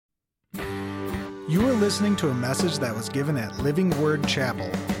You are listening to a message that was given at Living Word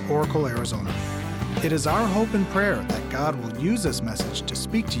Chapel, Oracle, Arizona. It is our hope and prayer that God will use this message to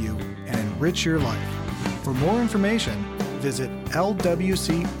speak to you and enrich your life. For more information, visit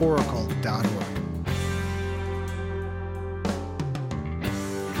lwcoracle.org.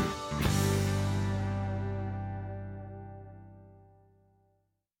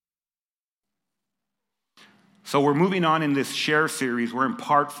 So we're moving on in this share series. We're in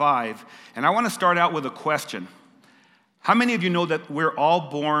part 5, and I want to start out with a question. How many of you know that we're all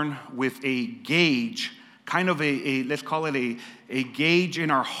born with a gauge, kind of let's call it a gauge in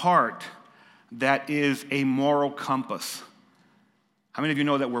our heart that is a moral compass? How many of you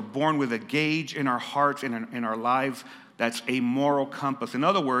know that we're born with a gauge in our hearts and in our lives that's a moral compass? In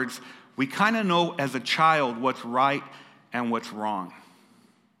other words, we kind of know as a child what's right and what's wrong.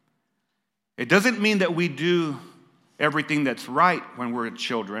 It doesn't mean that we do everything that's right when we're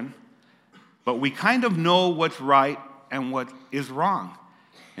children, but we kind of know what's right and what is wrong.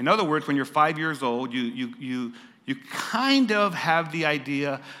 In other words, when you're 5 years old, you kind of have the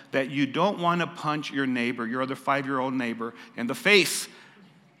idea that you don't want to punch your neighbor, your other 5-year-old neighbor, in the face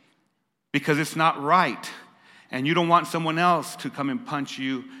because it's not right. And you don't want someone else to come and punch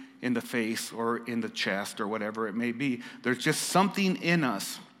you in the face or in the chest or whatever it may be. There's just something in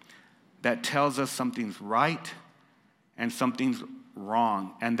us that tells us something's right and something's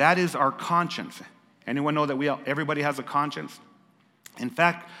wrong. And that is our conscience. Anyone know that everybody has a conscience? In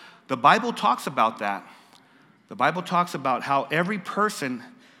fact, the Bible talks about that. The Bible talks about how every person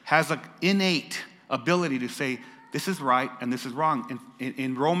has an innate ability to say, this is right and this is wrong.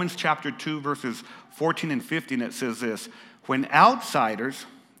 In Romans chapter 2, verses 14 and 15, it says this: when outsiders,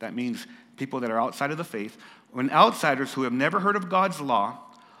 that means people that are outside of the faith, when outsiders who have never heard of God's law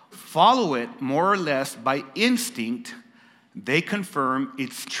follow it more or less by instinct, they confirm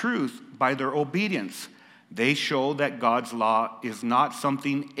its truth by their obedience. They show that God's law is not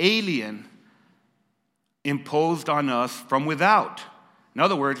something alien imposed on us from without. In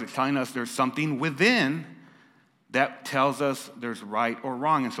other words, it's telling us there's something within that tells us there's right or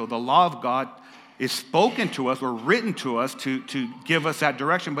wrong. And so the law of God is spoken to us or written to us to give us that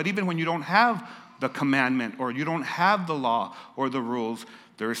direction. But even when you don't have the commandment or you don't have the law or the rules,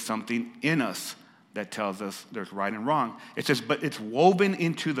 there is something in us that tells us there's right and wrong. It says, but it's woven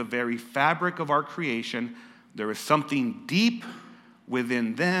into the very fabric of our creation. There is something deep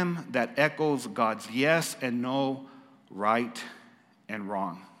within them that echoes God's yes and no, right and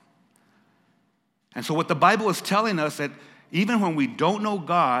wrong. And so what the Bible is telling us that even when we don't know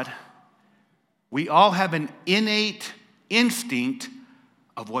God, we all have an innate instinct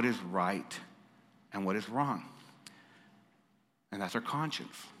of what is right and what is wrong. And that's our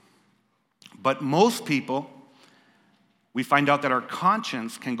conscience. But most people, we find out that our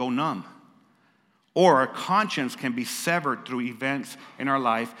conscience can go numb. Or our conscience can be severed through events in our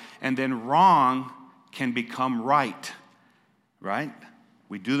life, and then wrong can become right. Right?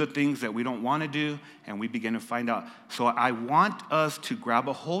 We do the things that we don't want to do, and we begin to find out. So I want us to grab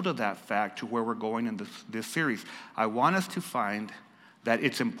a hold of that fact to where we're going in this series. I want us to find that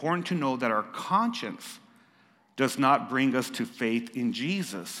it's important to know that our conscience does not bring us to faith in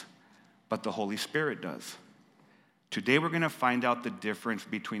Jesus, but the Holy Spirit does. Today we're going to find out the difference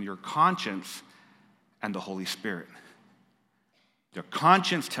between your conscience and the Holy Spirit. Your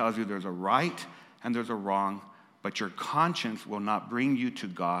conscience tells you there's a right and there's a wrong, but your conscience will not bring you to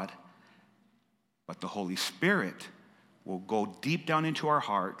God, but the Holy Spirit will go deep down into our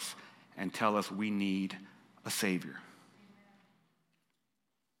hearts and tell us we need a Savior.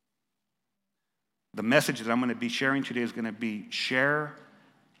 The message that I'm going to be sharing today is going to be share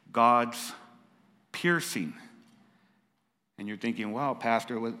God's piercing. And you're thinking, wow,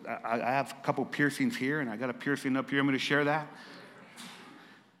 Pastor, I have a couple piercings here and I got a piercing up here. I'm going to share that.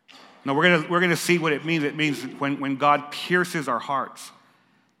 No, we're going to see what it means. It means when God pierces our hearts.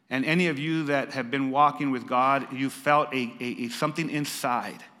 And any of you that have been walking with God, you felt a something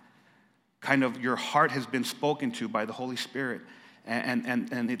inside. Kind of your heart has been spoken to by the Holy Spirit.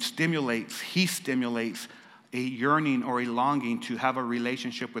 And it stimulates, he stimulates a yearning or a longing to have a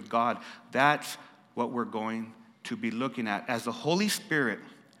relationship with God. That's what we're going to be looking at. As the Holy Spirit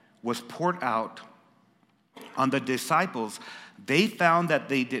was poured out on the disciples, they found that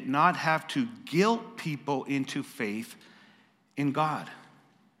they did not have to guilt people into faith in God.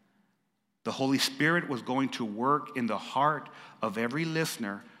 The Holy Spirit was going to work in the heart of every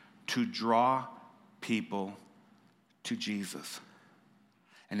listener to draw people to Jesus.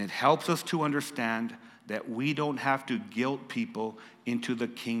 And it helps us to understand that we don't have to guilt people into the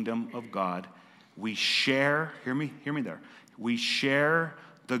kingdom of God. We share, hear me there. We share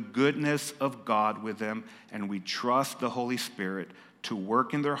the goodness of God with them, and we trust the Holy Spirit to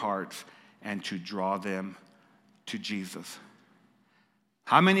work in their hearts and to draw them to Jesus.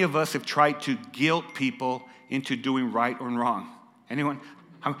 How many of us have tried to guilt people into doing right or wrong? Anyone?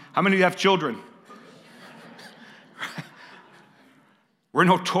 How many of you have children? We're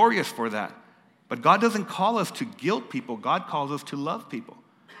notorious for that. But God doesn't call us to guilt people. God calls us to love people.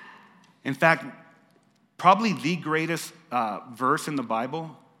 In fact, probably the greatest verse in the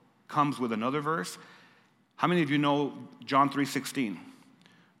Bible comes with another verse. How many of you know John 3:16?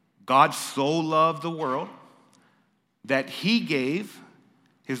 God so loved the world that he gave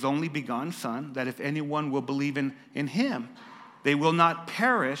his only begotten Son, that if anyone will believe in him, they will not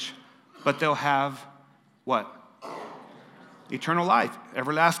perish, but they'll have what? Eternal life,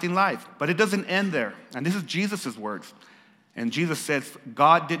 everlasting life. But it doesn't end there. And this is Jesus' words. And Jesus says,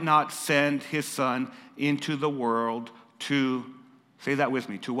 God did not send his Son into the world to, say that with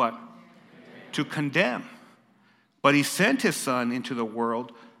me, to what? To condemn. But he sent his Son into the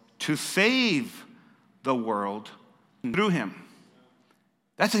world to save the world through him.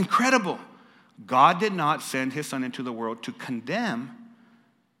 That's incredible. God did not send his Son into the world to condemn.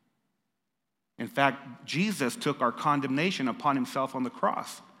 In fact, Jesus took our condemnation upon himself on the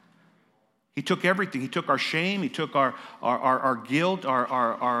cross. He took everything. He took our shame. He took our guilt,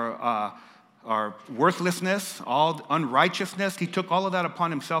 our worthlessness, all unrighteousness. He took all of that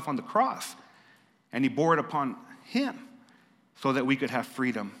upon himself on the cross. And he bore it upon him so that we could have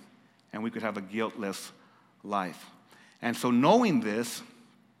freedom and we could have a guiltless life. And so knowing this,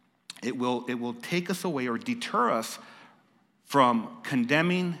 it will take us away or deter us from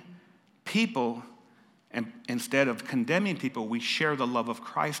condemning people, and instead of condemning people, we share the love of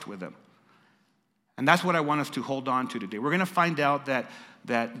Christ with them. And that's what I want us to hold on to today. We're going to find out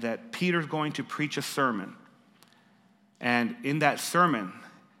that Peter's going to preach a sermon. And in that sermon,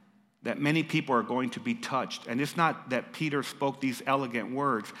 that many people are going to be touched. And it's not that Peter spoke these elegant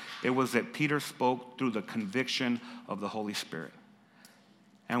words. It was that Peter spoke through the conviction of the Holy Spirit.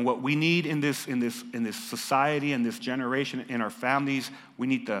 And what we need in this society, in this generation, in our families, we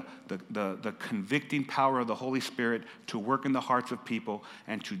need the convicting power of the Holy Spirit to work in the hearts of people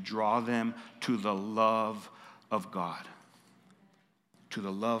and to draw them to the love of God. To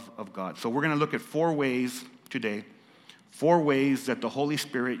the love of God. So we're going to look at 4 ways today, 4 ways that the Holy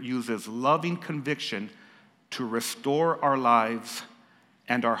Spirit uses loving conviction to restore our lives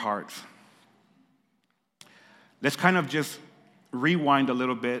and our hearts. Let's kind of just rewind a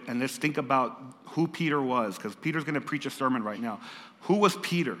little bit and let's think about who Peter was, because Peter's going to preach a sermon right now. Who was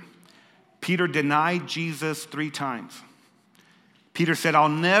Peter? Peter denied Jesus 3 times. Peter said, I'll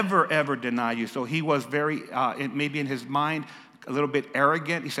never, ever deny you. So he was very, maybe in his mind, a little bit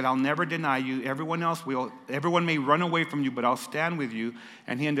arrogant. He said, I'll never deny you. Everyone may run away from you, but I'll stand with you.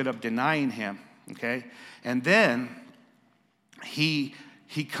 And he ended up denying him, okay? And then he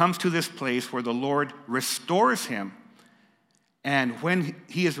comes to this place where the Lord restores him. And when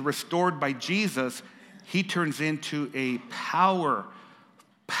he is restored by Jesus, he turns into a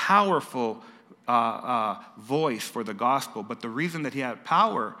powerful voice for the gospel. But the reason that he had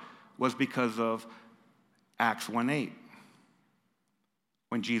power was because of Acts 1:8.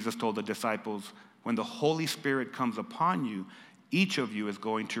 When Jesus told the disciples, when the Holy Spirit comes upon you, each of you is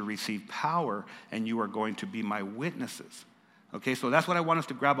going to receive power and you are going to be my witnesses. Okay, so that's what I want us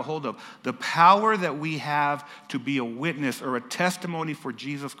to grab a hold of. The power that we have to be a witness or a testimony for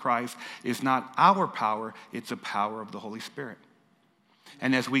Jesus Christ is not our power, it's the power of the Holy Spirit.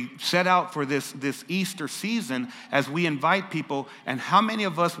 And as we set out for this Easter season, as we invite people, and how many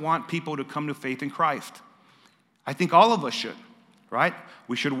of us want people to come to faith in Christ? I think all of us should, right?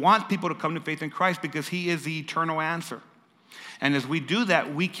 We should want people to come to faith in Christ because he is the eternal answer. And as we do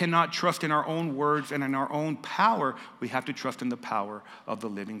that, we cannot trust in our own words and in our own power. We have to trust in the power of the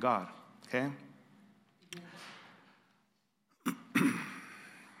living God, okay?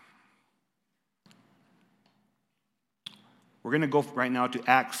 We're going to go right now to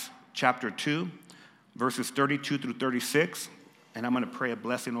Acts chapter 2, verses 32 through 36. And I'm going to pray a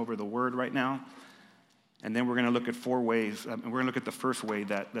blessing over the word right now. And then we're going to look at 4 ways. We're going to look at the first way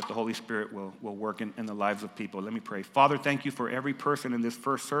that the Holy Spirit will work in the lives of people. Let me pray. Father, thank you for every person in this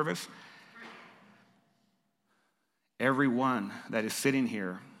first service. Everyone that is sitting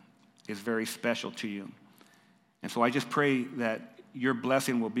here is very special to you. And so I just pray that your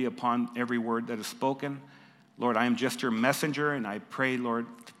blessing will be upon every word that is spoken. Lord, I am just your messenger, and I pray, Lord,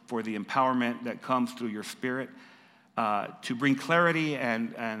 for the empowerment that comes through your Spirit. To bring clarity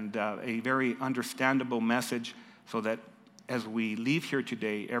and a very understandable message so that as we leave here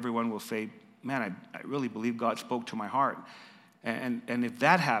today, everyone will say, man, I really believe God spoke to my heart. And if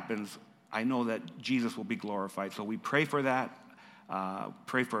that happens, I know that Jesus will be glorified. So we pray for that.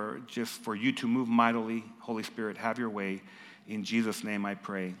 Pray for you to move mightily. Holy Spirit, have your way. In Jesus' name I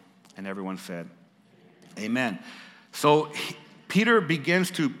pray. And everyone said, amen. So Peter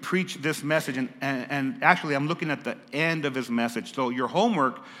begins to preach this message, and actually I'm looking at the end of his message. So your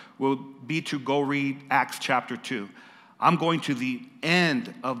homework will be to go read Acts chapter 2. I'm going to the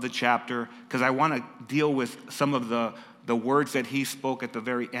end of the chapter because I want to deal with some of the words that he spoke at the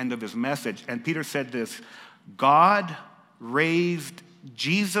very end of his message. And Peter said this: God raised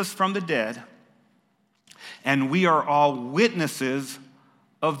Jesus from the dead, and we are all witnesses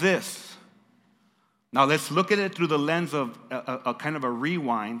of this. Now let's look at it through the lens of a kind of a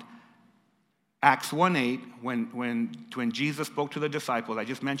rewind. Acts 1:8, when Jesus spoke to the disciples, I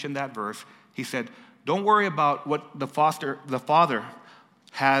just mentioned that verse, he said, don't worry about what the Father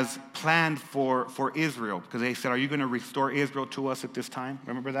has planned for Israel. Because they said, are you going to restore Israel to us at this time?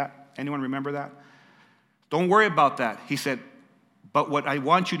 Remember that? Anyone remember that? Don't worry about that. He said, but what I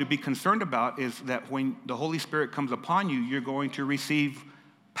want you to be concerned about is that when the Holy Spirit comes upon you, you're going to receive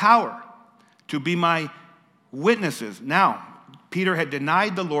power to be my witnesses. Now, Peter had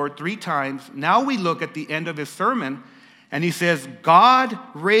denied the Lord 3 times. Now we look at the end of his sermon, and he says, God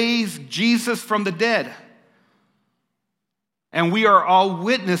raised Jesus from the dead, and we are all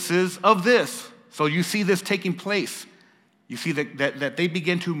witnesses of this. So you see this taking place. You see that they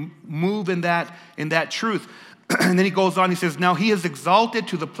begin to move in that truth. And then he goes on, he says, now he is exalted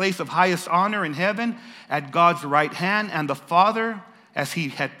to the place of highest honor in heaven at God's right hand, and the Father, as he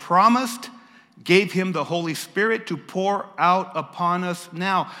had promised, gave him the Holy Spirit to pour out upon us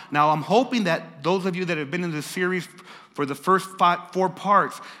now. Now, I'm hoping that those of you that have been in this series for the first 4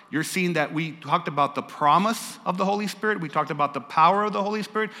 parts, you're seeing that we talked about the promise of the Holy Spirit. We talked about the power of the Holy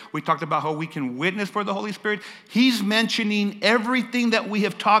Spirit. We talked about how we can witness for the Holy Spirit. He's mentioning everything that we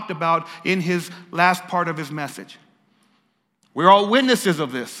have talked about in his last part of his message. We're all witnesses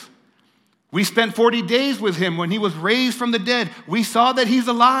of this. We spent 40 days with him when he was raised from the dead. We saw that he's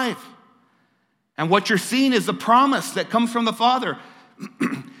alive. And what you're seeing is the promise that comes from the Father.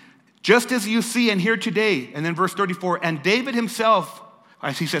 Just as you see and hear today. And then verse 34, and David himself,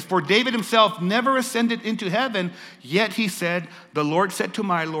 as he says, for David himself never ascended into heaven, yet he said, the Lord said to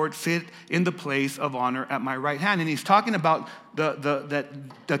my Lord, sit in the place of honor at my right hand. And he's talking about the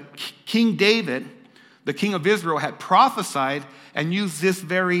King David, the king of Israel, had prophesied and used this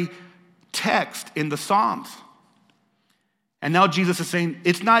very text in the Psalms. And now Jesus is saying,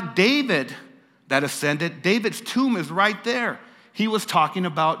 it's not David that ascended. David's tomb is right there. He was talking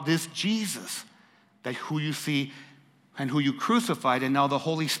about this Jesus, that who you see and who you crucified, and now the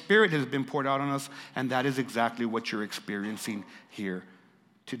Holy Spirit has been poured out on us, and that is exactly what you're experiencing here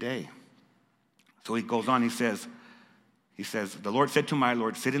today. So he goes on, he says, the Lord said to my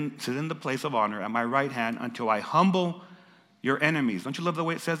Lord, sit in the place of honor at my right hand until I humble your enemies. Don't you love the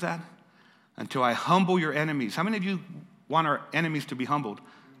way it says that? Until I humble your enemies. How many of you want our enemies to be humbled?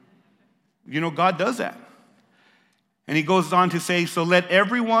 You know, God does that. And he goes on to say, so let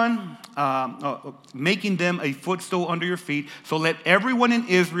everyone, making them a footstool under your feet, so let everyone in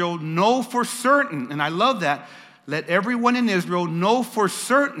Israel know for certain, and I love that, let everyone in Israel know for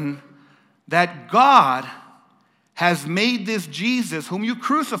certain that God has made this Jesus whom you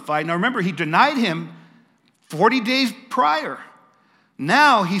crucified. Now remember, he denied him 40 days prior.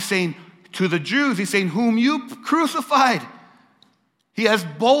 Now he's saying to the Jews, he's saying, whom you crucified. He has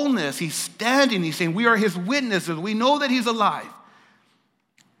boldness. He's standing. He's saying, we are his witnesses. We know that he's alive.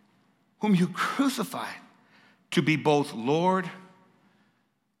 Whom you crucified to be both Lord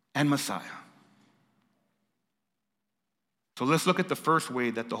and Messiah. So let's look at the first way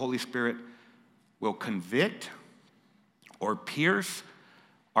that the Holy Spirit will convict or pierce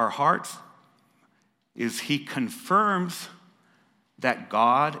our hearts is he confirms that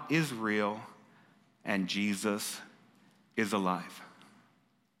God is real and Jesus is alive.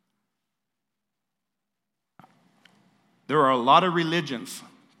 There are a lot of religions,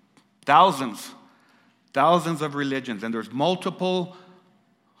 thousands of religions, and there's multiple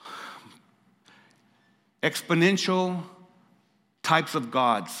exponential types of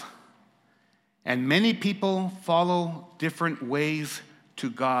gods. And many people follow different ways to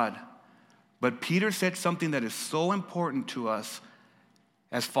God. But Peter said something that is so important to us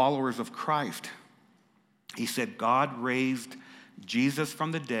as followers of Christ. He said, God raised Jesus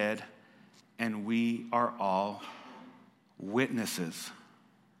from the dead, and we are all witnesses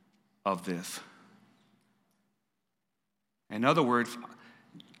of this. In other words,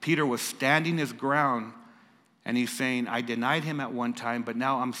 Peter was standing his ground, And he's saying, I denied him at one time, but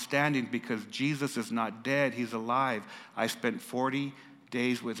now I'm standing because Jesus is not dead. He's alive. I spent 40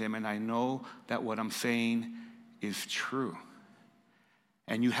 days with him, and I know that what I'm saying is true.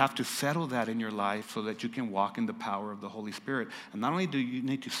 And you have to settle that in your life so that you can walk in the power of the Holy Spirit. And not only do you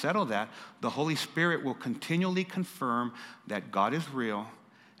need to settle that, the Holy Spirit will continually confirm that God is real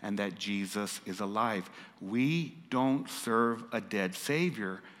and that Jesus is alive. We don't serve a dead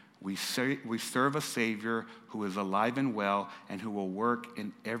Savior. We serve a Savior who is alive and well and who will work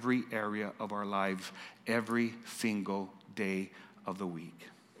in every area of our lives every single day of the week.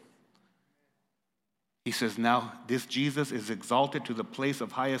 He says, now this Jesus is exalted to the place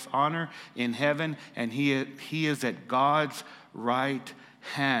of highest honor in heaven, and he is at God's right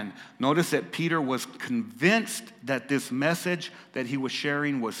hand. Notice that Peter was convinced that this message that he was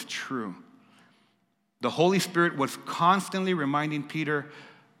sharing was true. The Holy Spirit was constantly reminding Peter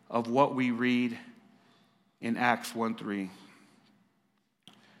of what we read in Acts 1:3.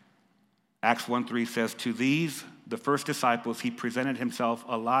 Acts 1:3 says, to these, the first disciples, he presented himself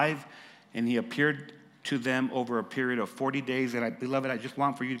alive, and he appeared to them over a period of 40 days. And beloved, I just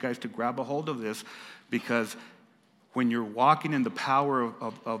want for you guys to grab a hold of this, because when you're walking in the power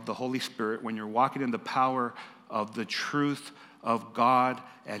of the Holy Spirit, when you're walking in the power of the truth of God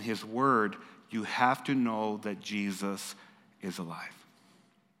and his word, you have to know that Jesus is alive.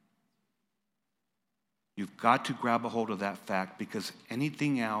 You've got to grab a hold of that fact, because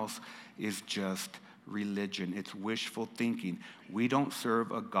anything else is just religion. It's wishful thinking. We don't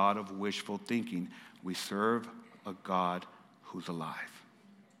serve a God of wishful thinking. We serve a God who's alive.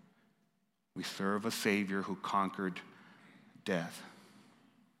 We serve a Savior who conquered death.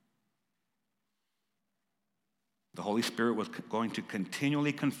 The Holy Spirit was going to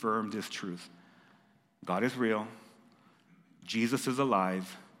continually confirm this truth. God is real, Jesus is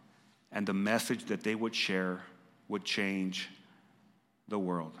alive, and the message that they would share would change the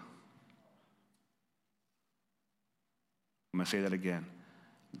world. I'm going to say that again.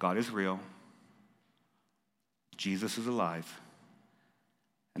 God is real, Jesus is alive,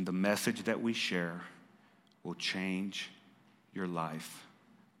 and the message that we share will change your life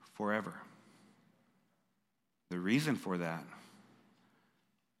forever. The reason for that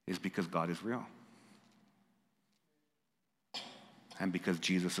is because God is real and because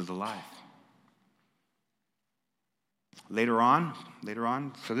Jesus is alive. Later on,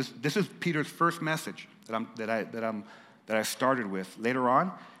 so this is Peter's first message that I started with. Later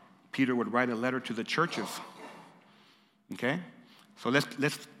on, Peter would write a letter to the churches. Okay? So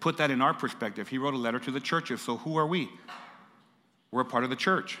let's put that in our perspective. He wrote a letter to the churches. So who are we? We're a part of the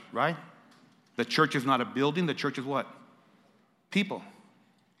church, right? The church is not a building. The church is what? People.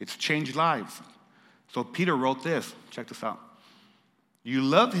 It's changed lives. So Peter wrote this. Check this out. You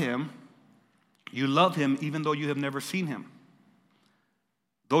love him even though you have never seen him.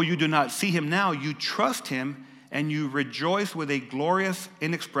 Though you do not see him now, you trust him and you rejoice with a glorious,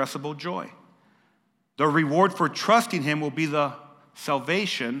 inexpressible joy. The reward for trusting him will be the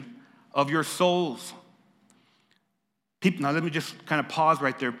salvation of your souls. Now let me just kind of pause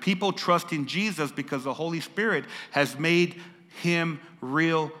right there. People trust in Jesus because the Holy Spirit has made him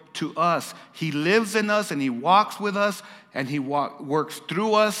real to us. He lives in us and he walks with us and he works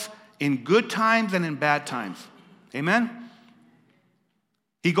through us in good times and in bad times. Amen?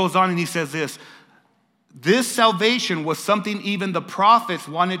 He goes on and he says this salvation was something even the prophets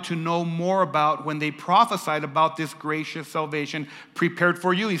wanted to know more about when they prophesied about this gracious salvation prepared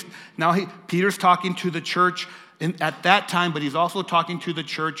for you. Peter's talking to the church at that time, but he's also talking to the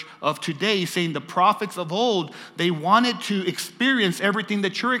church of today. He's saying the prophets of old, they wanted to experience everything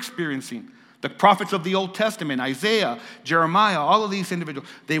that you're experiencing. The prophets of the Old Testament, Isaiah, Jeremiah, all of these individuals,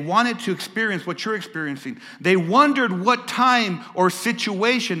 they wanted to experience what you're experiencing. They wondered what time or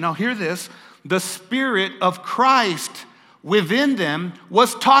situation, now hear this, the Spirit of Christ within them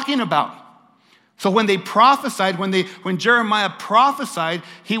was talking about. So when they prophesied, when Jeremiah prophesied,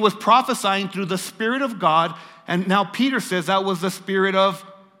 he was prophesying through the Spirit of God, and now Peter says that was the Spirit of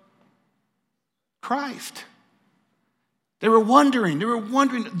Christ. They were wondering,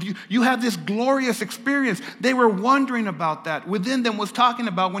 you have this glorious experience. They were wondering about that. Within them was talking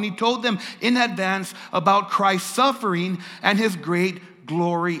about when he told them in advance about Christ's suffering and his great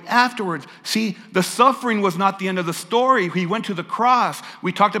glory afterwards. See, the suffering was not the end of the story. He went to the cross.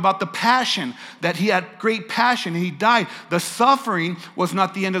 We talked about the passion, that he had great passion and he died. The suffering was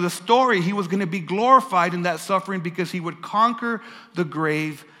not the end of the story. He was going to be glorified in that suffering because he would conquer the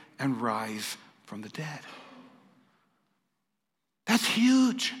grave and rise from the dead. That's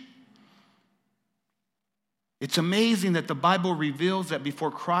huge. It's amazing that the Bible reveals that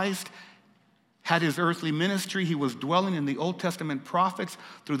before Christ had his earthly ministry. He was dwelling in the Old Testament prophets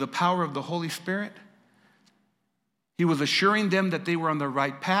through the power of the Holy Spirit. He was assuring them that they were on the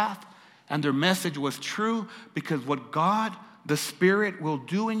right path and their message was true, because what God, the Spirit, will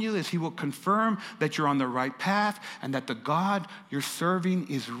do in you is he will confirm that you're on the right path and that the God you're serving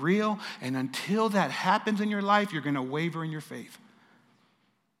is real. And until that happens in your life, you're going to waver in your faith.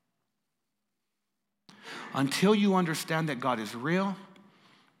 Until you understand that God is real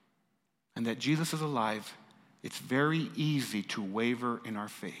and that Jesus is alive, it's very easy to waver in our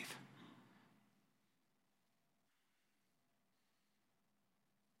faith.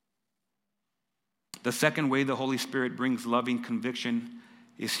 The second way the Holy Spirit brings loving conviction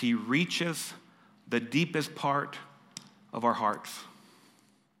is he reaches the deepest part of our hearts.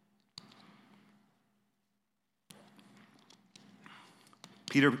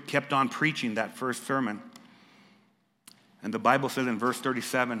 Peter kept on preaching that first sermon. And the Bible says in verse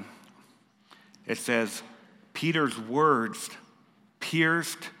 37, it says, Peter's words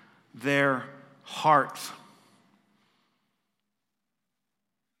pierced their hearts.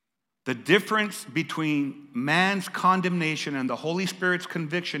 The difference between man's condemnation and the Holy Spirit's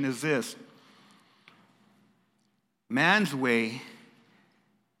conviction is this. Man's way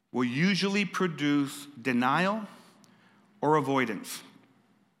will usually produce denial or avoidance.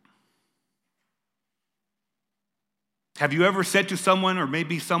 Have you ever said to someone, or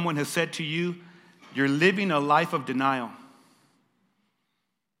maybe someone has said to you, you're living a life of denial?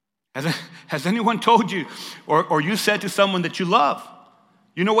 Has anyone told you, or you said to someone that you love,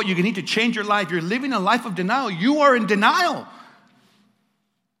 you know what, you need to change your life. You're living a life of denial. You are in denial.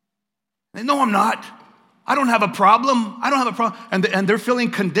 And no, I'm not. I don't have a problem. I don't have a problem. And they're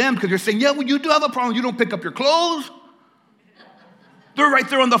feeling condemned because you're saying, yeah, well, you do have a problem. You don't pick up your clothes. They're right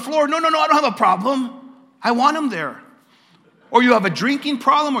there on the floor. No, I don't have a problem. I want them there. Or you have a drinking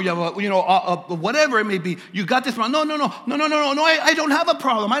problem, or you have a whatever it may be. You got this problem. No, I don't have a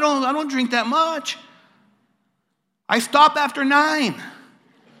problem. I don't drink that much. I stop after 9.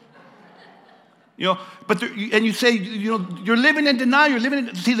 And you say, you're living in denial.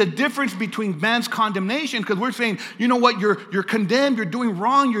 See the difference between man's condemnation, because we're saying, you know what, you're condemned, you're doing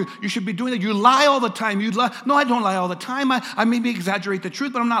wrong, you should be doing that. You lie all the time. No, I don't lie all the time. I maybe exaggerate the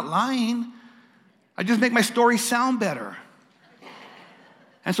truth, but I'm not lying. I just make my story sound better.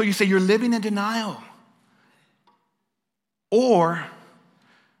 And so you say you're living in denial. Or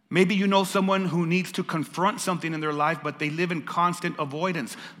maybe you know someone who needs to confront something in their life, but they live in constant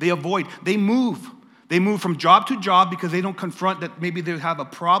avoidance. They avoid. They move. They move from job to job because they don't confront that maybe they have a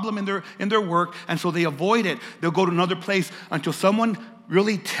problem in their work, and so they avoid it. They'll go to another place until someone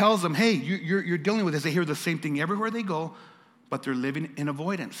really tells them, hey, you're dealing with this. They hear the same thing everywhere they go, but they're living in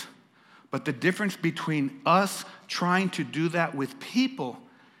avoidance. But the difference between us trying to do that with people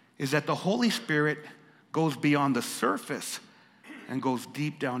is that the Holy Spirit goes beyond the surface and goes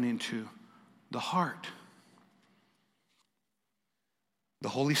deep down into the heart. The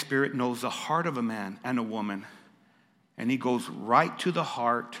Holy Spirit knows the heart of a man and a woman, and he goes right to the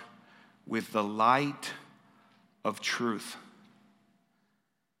heart with the light of truth.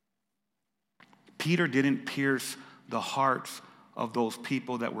 Peter didn't pierce the hearts of those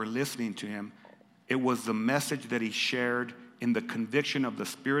people that were listening to him. It was the message that he shared in the conviction of the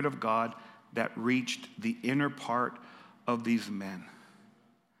Spirit of God that reached the inner part of these men.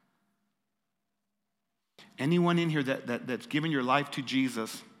 Anyone in here that's given your life to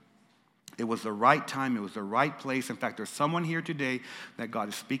Jesus, it was the right time, it was the right place. In fact, there's someone here today that God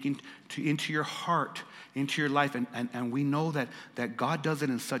is speaking into your heart, into your life, and we know that God does it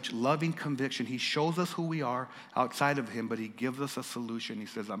in such loving conviction. He shows us who we are outside of him, but he gives us a solution. He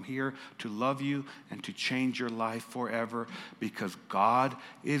says, I'm here to love you and to change your life forever because God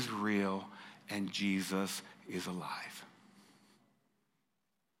is real and Jesus is alive.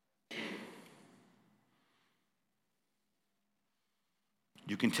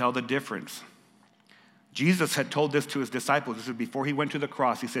 You can tell the difference. Jesus had told this to his disciples. This is before he went to the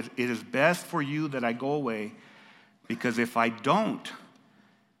cross. He said, it is best for you that I go away, because if I don't,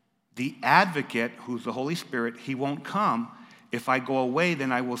 the advocate, who's the Holy Spirit, he won't come. If I go away,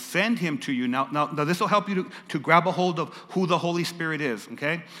 then I will send him to you. Now this will help you to grab a hold of who the Holy Spirit is,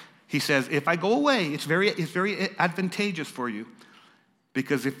 okay? He says, if I go away, it's very advantageous for you.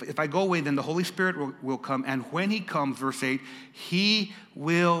 Because if I go away, then the Holy Spirit will come. And when he comes, verse 8, he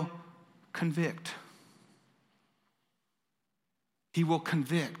will convict. He will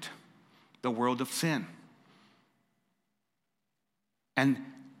convict the world of sin and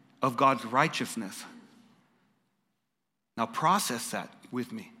of God's righteousness. Now process that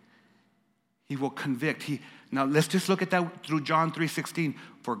with me. He will convict. Now let's just look at that through John 3:16.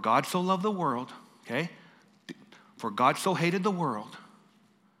 For God so loved the world, okay? For God so hated the world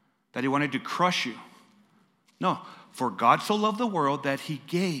that he wanted to crush you. No, for God so loved the world that he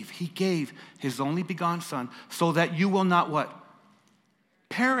gave his only begotten Son so that you will not what?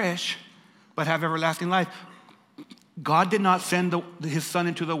 Perish, but have everlasting life. God did not send his Son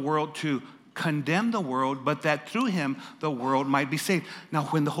into the world to condemn the world, but that through him the world might be saved. Now,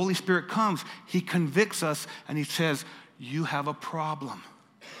 when the Holy Spirit comes, he convicts us and he says, you have a problem,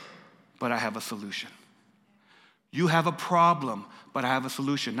 but I have a solution. You have a problem, but I have a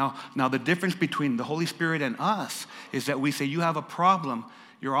solution. Now the difference between the Holy Spirit and us is that we say, you have a problem,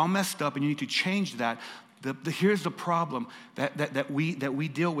 you're all messed up, and you need to change that. Here's the problem that we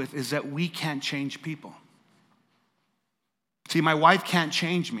deal with is that we can't change people. See, my wife can't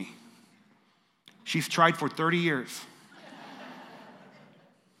change me. She's tried for 30 years.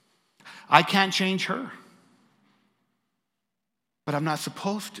 I can't change her. But I'm not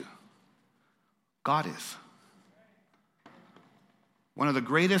supposed to. God is. One of the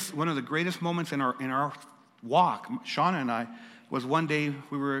greatest moments in our walk, Shauna and I, was one day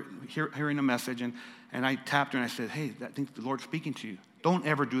we were hearing a message, and I tapped her and I said, hey, I think the Lord's speaking to you. Don't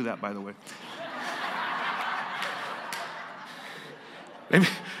ever do that, by the way. Maybe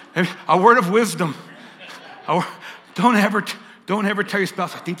a word of wisdom. Don't ever tell your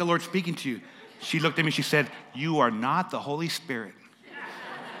spouse, I think the Lord's speaking to you. She looked at me, she said, you are not the Holy Spirit.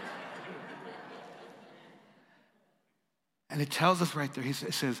 And it tells us right there,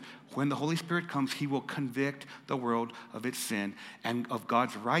 it says, when the Holy Spirit comes, he will convict the world of its sin and of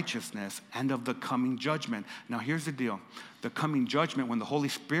God's righteousness and of the coming judgment. Now, here's the deal. The coming judgment, when the Holy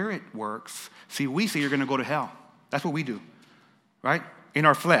Spirit works, see, we say you're going to go to hell. That's what we do, right? In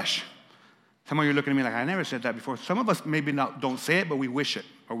our flesh. Some of you are looking at me like, I never said that before. Some of us maybe don't say it, but we wish it,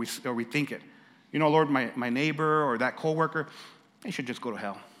 or we think it. You know, Lord, my neighbor or that coworker, they should just go to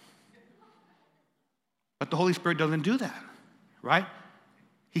hell. But the Holy Spirit doesn't do that. Right?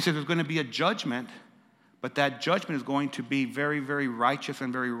 He says there's going to be a judgment, but that judgment is going to be very, very righteous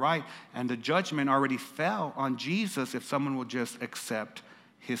and very right. And the judgment already fell on Jesus if someone will just accept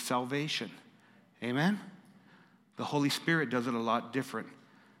his salvation. Amen? The Holy Spirit does it a lot different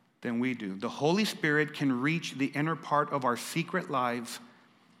than we do. The Holy Spirit can reach the inner part of our secret lives.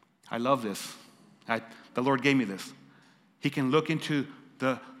 I love this. The Lord gave me this. He can look into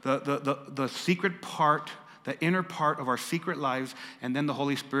the secret part, the inner part of our secret lives, and then the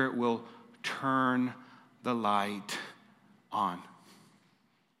Holy Spirit will turn the light on.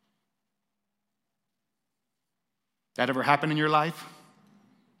 That ever happened in your life?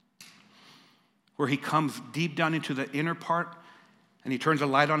 Where he comes deep down into the inner part and he turns the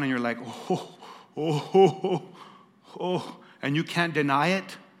light on and you're like, oh, and you can't deny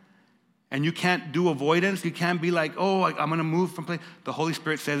it. And you can't do avoidance. You can't be like, I'm going to move from place. The Holy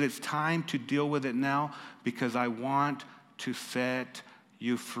Spirit says it's time to deal with it now because I want to set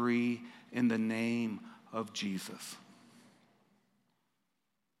you free in the name of Jesus.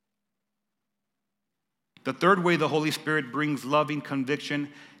 The third way the Holy Spirit brings loving conviction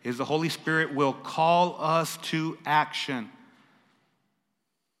is the Holy Spirit will call us to action.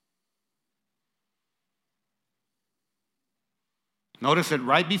 Notice that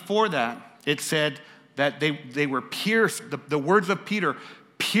right before that, it said that they were pierced. The words of Peter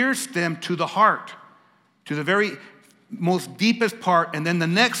pierced them to the heart, to the very most deepest part. And then the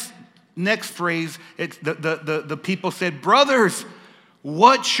next phrase, the people said, brothers,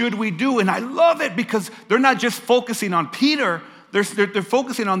 what should we do? And I love it because they're not just focusing on Peter. They're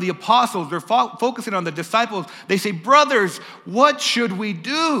focusing on the apostles. They're focusing on the disciples. They say, brothers, what should we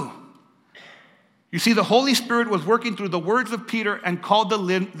do? You see, the Holy Spirit was working through the words of Peter and called the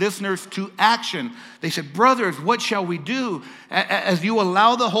listeners to action. They said, brothers, what shall we do? As you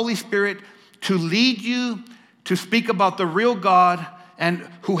allow the Holy Spirit to lead you to speak about the real God and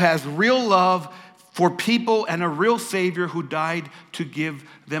who has real love for people and a real Savior who died to give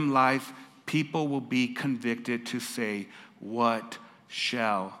them life, people will be convicted to say, what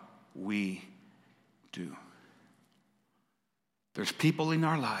shall we do? There's people in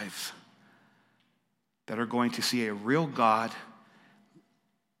our lives that are going to see a real God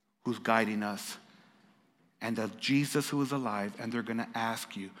who's guiding us and a Jesus who is alive, and they're going to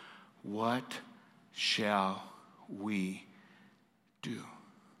ask you, what shall we do?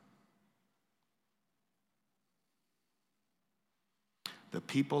 The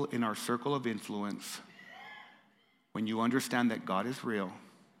people in our circle of influence, when you understand that God is real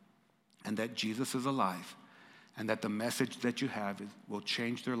and that Jesus is alive, and that the message that you have will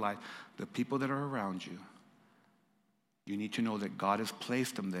change their life, the people that are around you, you need to know that God has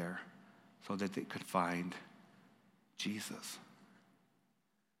placed them there so that they could find Jesus.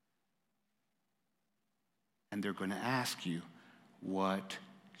 And they're going to ask you, what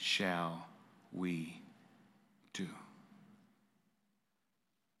shall we do?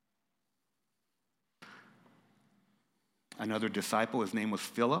 Another disciple, his name was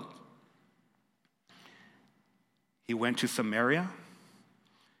Philip. He went to Samaria.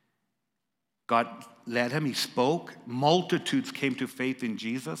 God led him. He spoke. Multitudes came to faith in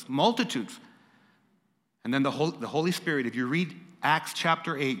Jesus. Multitudes. And then the Holy Spirit, if you read Acts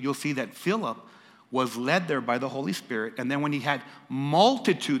chapter 8, you'll see that Philip was led there by the Holy Spirit. And then when he had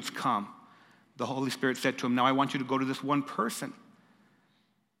multitudes come, the Holy Spirit said to him, now I want you to go to this one person.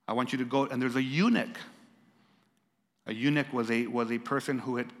 I want you to go, and there's a eunuch. A eunuch was a person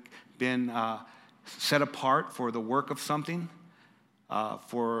who had been set apart for the work of something.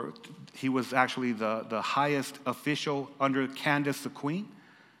 He was actually the highest official under Candace the queen.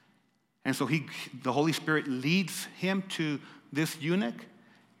 And so the Holy Spirit leads him to this eunuch,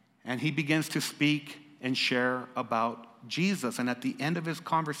 and he begins to speak and share about Jesus. And at the end of his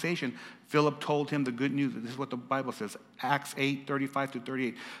conversation, Philip told him the good news. This is what the Bible says, Acts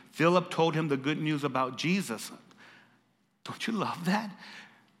 8:35-38. Philip told him the good news about Jesus. Don't you love that?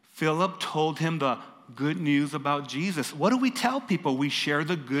 Philip told him the good news about Jesus. What do we tell people? We share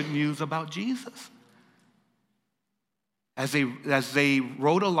the good news about Jesus. As they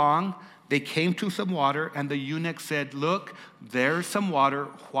rode along, they came to some water, and the eunuch said, look, there's some water.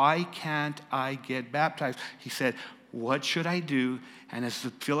 Why can't I get baptized? He said, what should I do? And as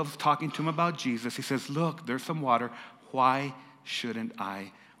Philip's talking to him about Jesus, he says, look, there's some water. Why shouldn't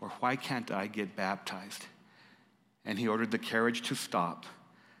I, or why can't I get baptized? And he ordered the carriage to stop,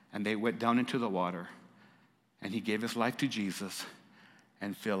 and they went down into the water, and he gave his life to Jesus,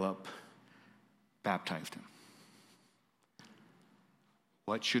 and Philip baptized him.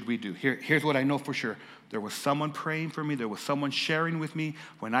 What should we do? Here's what I know for sure. There was someone praying for me. There was someone sharing with me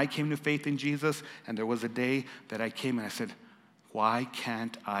when I came to faith in Jesus, and there was a day that I came and I said, why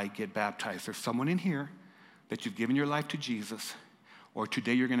can't I get baptized? There's someone in here that you've given your life to Jesus, or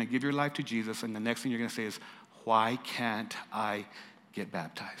today you're going to give your life to Jesus, and the next thing you're going to say is, why can't I get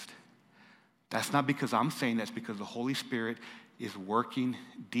baptized? That's not because I'm saying that's because the Holy Spirit is working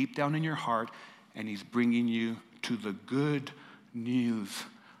deep down in your heart, and he's bringing you to the good news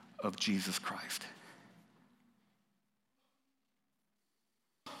of Jesus Christ.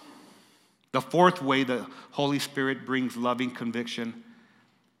 The fourth way the Holy Spirit brings loving conviction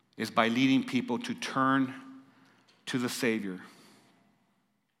is by leading people to turn to the Savior.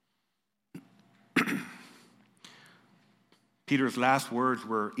 Peter's last words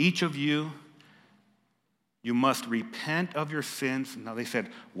were, each of you must repent of your sins. Now they said,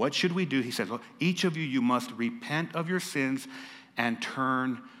 what should we do? He said, well, each of you must repent of your sins and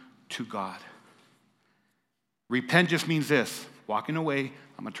turn to God. Repent just means this, walking away,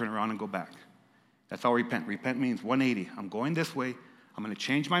 I'm going to turn around and go back. That's all repent. Repent means 180. I'm going this way. I'm going to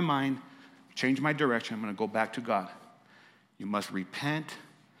change my mind, change my direction. I'm going to go back to God. You must repent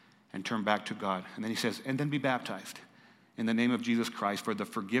and turn back to God. And then he says, and then be baptized in the name of Jesus Christ for the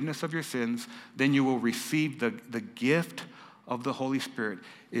forgiveness of your sins. Then you will receive the gift of the Holy Spirit.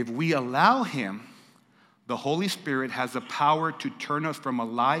 If we allow him, the Holy Spirit has the power to turn us from a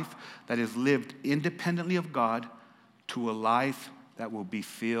life that is lived independently of God to a life that will be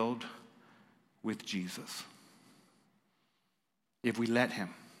filled with Jesus. If we let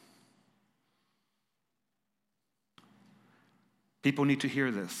him. People need to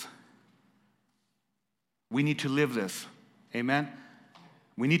hear this. We need to live this. Amen?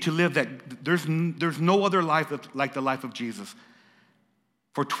 We need to live that. There's no other life like the life of Jesus.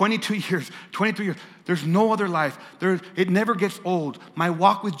 For 22 years, there's no other life. It never gets old. My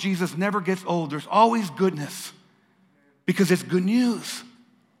walk with Jesus never gets old. There's always goodness because it's good news.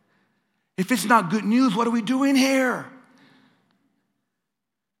 If it's not good news, what are we doing here?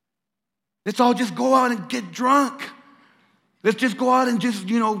 Let's all just go out and get drunk. Let's just go out and just,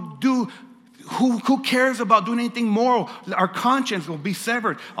 do. Who cares about doing anything moral? Our conscience will be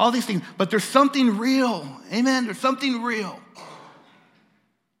severed. All these things. But there's something real. Amen? There's something real.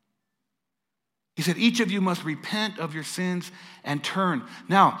 He said, each of you must repent of your sins and turn.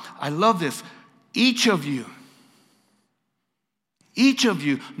 Now, I love this. Each of you,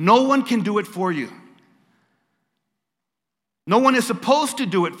 no one can do it for you. No one is supposed to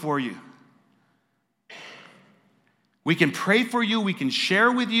do it for you. We can pray for you, we can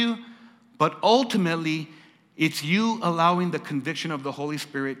share with you, but ultimately, it's you allowing the conviction of the Holy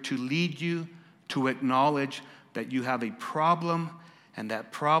Spirit to lead you to acknowledge that you have a problem, and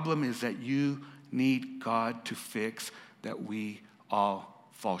that problem is that you need God to fix, that we all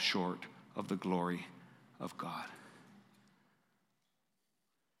fall short of the glory of God.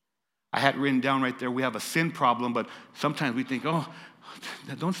 I had written down right there, we have a sin problem, but sometimes we think, oh,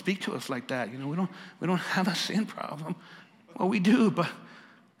 don't speak to us like that. We don't have a sin problem. Well, we do, but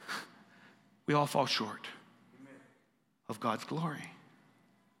we all fall short of God's glory.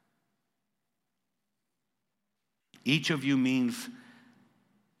 Each of you means,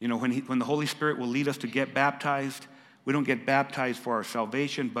 when the Holy Spirit will lead us to get baptized, we don't get baptized for our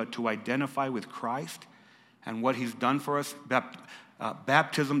salvation, but to identify with Christ and what he's done for us.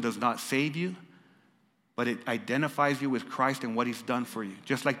 Baptism does not save you, but it identifies you with Christ and what he's done for you.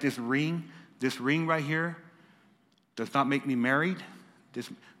 Just like this ring right here does not make me married.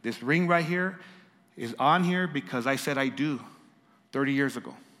 This ring right here is on here because I said I do 30 years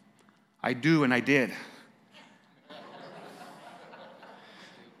ago. I do, and I did.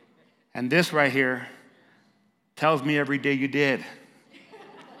 And this right here tells me every day you did.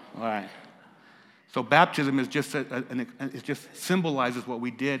 All right. So baptism is just it just symbolizes what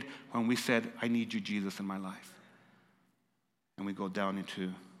we did when we said, I need you, Jesus, in my life. And we go down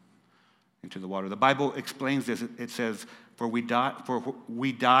into the water. The Bible explains this. It says, for we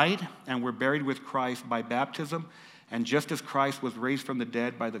died and were buried with Christ by baptism, and just as Christ was raised from the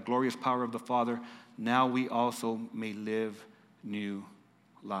dead by the glorious power of the Father, now we also may live new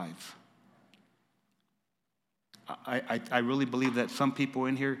lives. I really believe that some people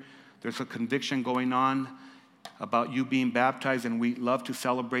in here, there's a conviction going on about you being baptized, and we love to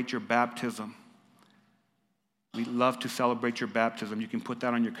celebrate your baptism. We love to celebrate your baptism. You can put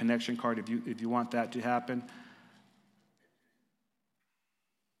that on your connection card if you want that to happen.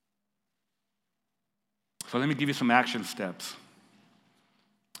 So let me give you some action steps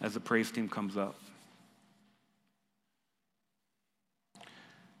as the praise team comes up.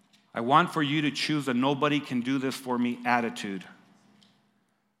 I want for you to choose a nobody can do this for me attitude.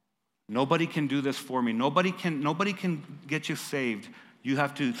 Nobody can do this for me. Nobody can get you saved. You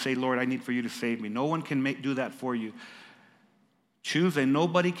have to say, Lord, I need for you to save me. No one can do that for you. Choose a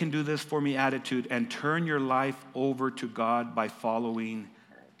nobody can do this for me attitude and turn your life over to God by following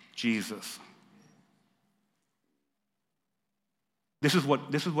Jesus. This is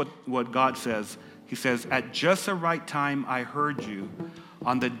what God says. He says, at just the right time I heard you.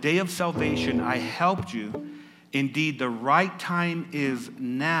 On the day of salvation I helped you. Indeed, the right time is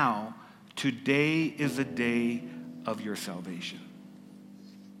now. Today is the day of your salvation.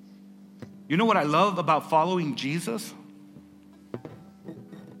 You know what I love about following Jesus?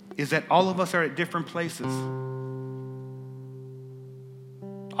 Is that all of us are at different places.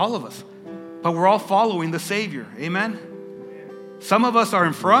 All of us. But we're all following the Savior. Amen? Some of us are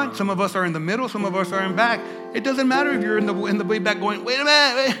in front, some of us are in the middle, some of us are in back. It doesn't matter if you're in the way back going, wait a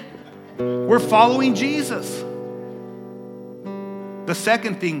minute. We're following Jesus. The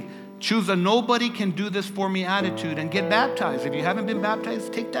second thing, choose a nobody can do this for me attitude and get baptized. If you haven't been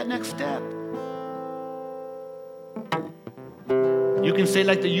baptized, take that next step. You can say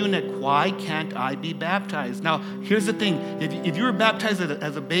like the eunuch, why can't I be baptized? Now, here's the thing. If you were baptized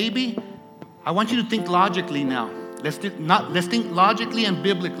as a baby, I want you to think logically now. Let's think logically and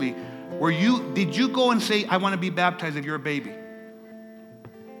biblically. Did you go and say, I want to be baptized if you're a baby?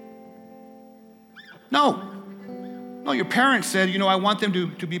 No. No, your parents said, I want them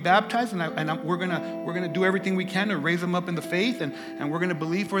to be baptized, and we're gonna do everything we can to raise them up in the faith, and we're gonna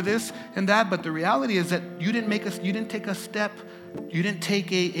believe for this and that. But the reality is that you didn't take a step, you didn't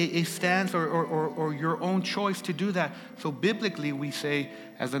take a stance or your own choice to do that. So biblically, we say,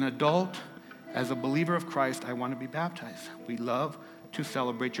 as an adult, as a believer of Christ, I want to be baptized. We love to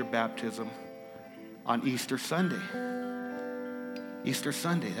celebrate your baptism on Easter Sunday. Easter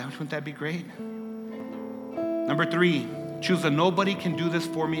Sunday, wouldn't that be great? Number 3, choose a nobody can do this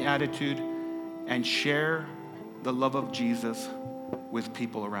for me attitude and share the love of Jesus with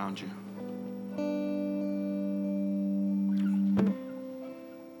people around you.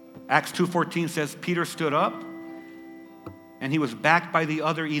 Acts 2:14 says, Peter stood up and he was backed by the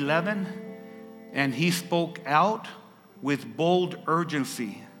other 11, and he spoke out with bold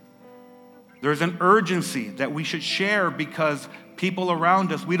urgency. There's an urgency that we should share because people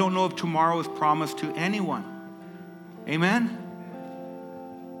around us, we don't know if tomorrow is promised to anyone. Amen?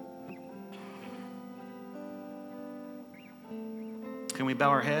 Can we bow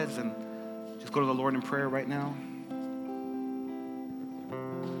our heads and just go to the Lord in prayer right now?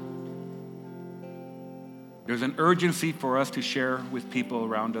 There's an urgency for us to share with people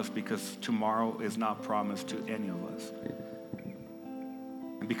around us because tomorrow is not promised to any of us.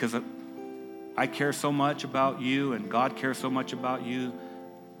 And because I care so much about you and God cares so much about you,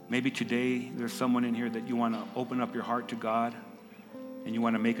 maybe today there's someone in here that you want to open up your heart to God and you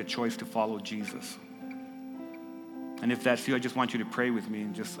want to make a choice to follow Jesus. And if that's you, I just want you to pray with me,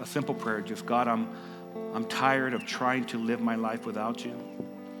 and just a simple prayer. Just, God, I'm tired of trying to live my life without you.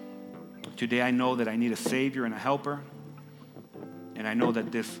 Today I know that I need a Savior and a helper. And I know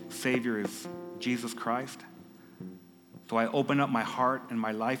that this Savior is Jesus Christ. So I open up my heart and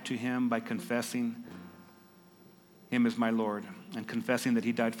my life to him by confessing him as my Lord and confessing that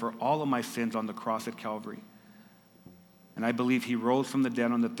he died for all of my sins on the cross at Calvary. And I believe he rose from the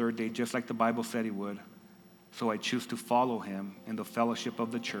dead on the third day, just like the Bible said he would. So I choose to follow him in the fellowship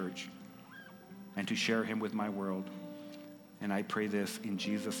of the church and to share him with my world. And I pray this in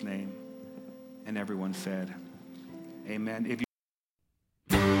Jesus' name. And everyone said, amen.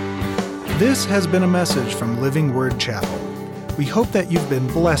 This has been a message from Living Word Chapel. We hope that you've been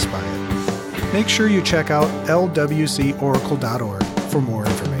blessed by it. Make sure you check out lwcoracle.org for more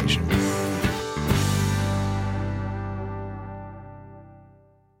information.